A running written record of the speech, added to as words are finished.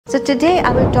So today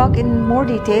I will talk in more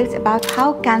details about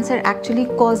how cancer actually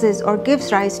causes or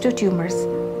gives rise to tumors.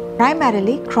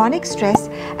 Primarily, chronic stress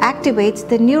activates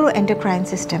the neuroendocrine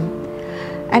system.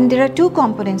 And there are two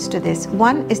components to this.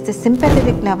 One is the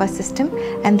sympathetic nervous system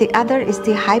and the other is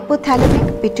the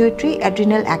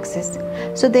hypothalamic-Pituitary-Adrenal axis.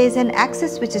 So there is an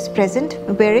axis which is present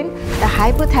wherein the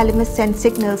hypothalamus sends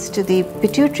signals to the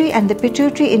pituitary and the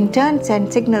pituitary in turn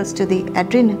sends signals to the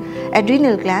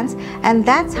adrenal glands, and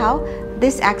that's how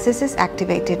this axis is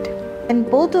activated. And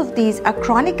both of these are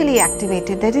chronically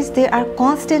activated, that is, they are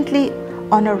constantly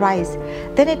on a rise,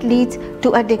 then it leads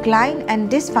to a decline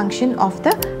and dysfunction of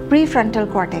the prefrontal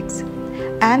cortex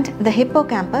and the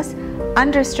hippocampus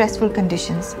under stressful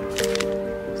conditions.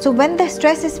 So when the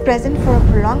stress is present for a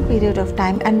prolonged period of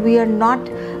time and we are not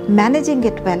managing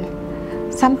it well,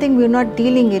 something we are not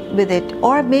dealing with it,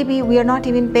 or maybe we are not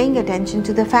even paying attention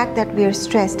to the fact that we are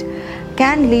stressed,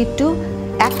 can lead to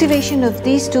activation of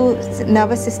these two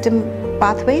nervous system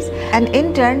pathways and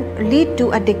in turn lead to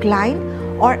a decline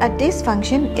or a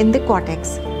dysfunction in the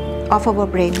cortex of our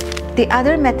brain. The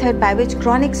other method by which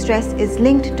chronic stress is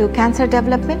linked to cancer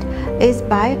development is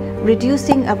by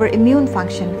reducing our immune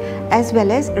function as well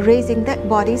as raising the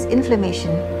body's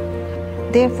inflammation.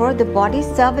 Therefore, the body's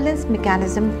surveillance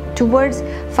mechanism towards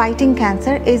fighting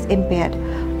cancer is impaired.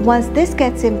 Once this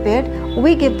gets impaired,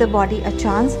 we give the body a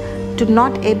chance to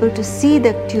not able to see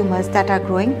the tumors that are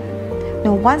growing.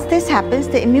 Now, once this happens,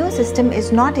 the immune system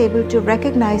is not able to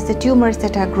recognize the tumors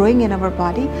that are growing in our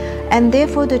body, and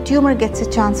therefore the tumor gets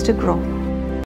a chance to grow.